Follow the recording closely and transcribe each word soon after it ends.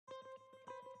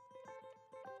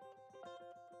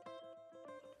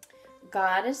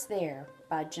God is There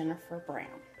by Jennifer Brown.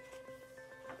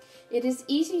 It is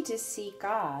easy to see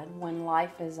God when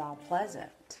life is all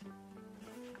pleasant.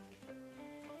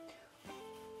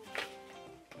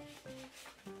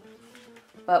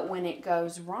 But when it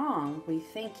goes wrong, we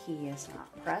think He is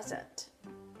not present.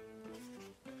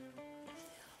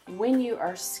 When you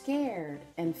are scared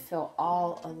and feel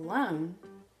all alone,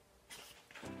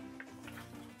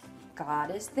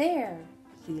 God is there.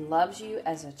 He loves you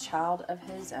as a child of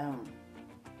His own.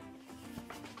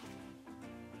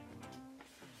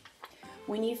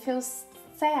 When you feel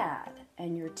sad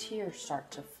and your tears start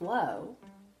to flow,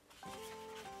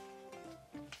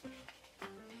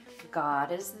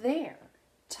 God is there.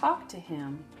 Talk to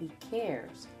Him. He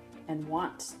cares and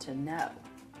wants to know.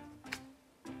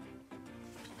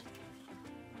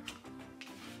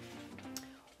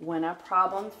 When a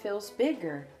problem feels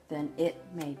bigger than it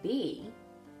may be,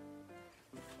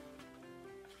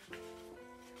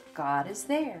 God is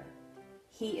there.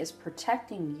 He is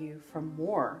protecting you from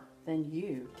more than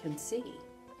you can see.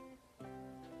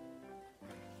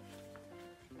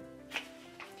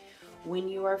 When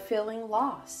you are feeling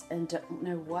lost and don't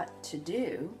know what to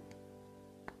do,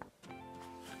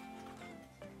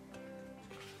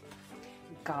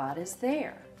 God is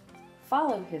there.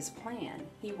 Follow His plan.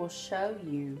 He will show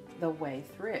you the way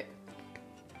through.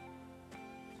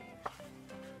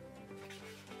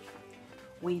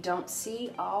 We don't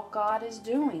see all God is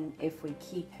doing if we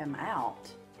keep Him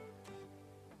out.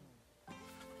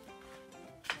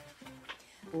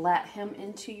 Let Him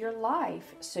into your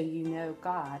life so you know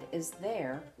God is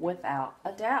there without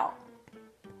a doubt.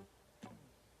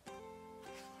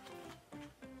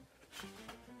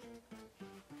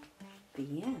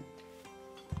 The end.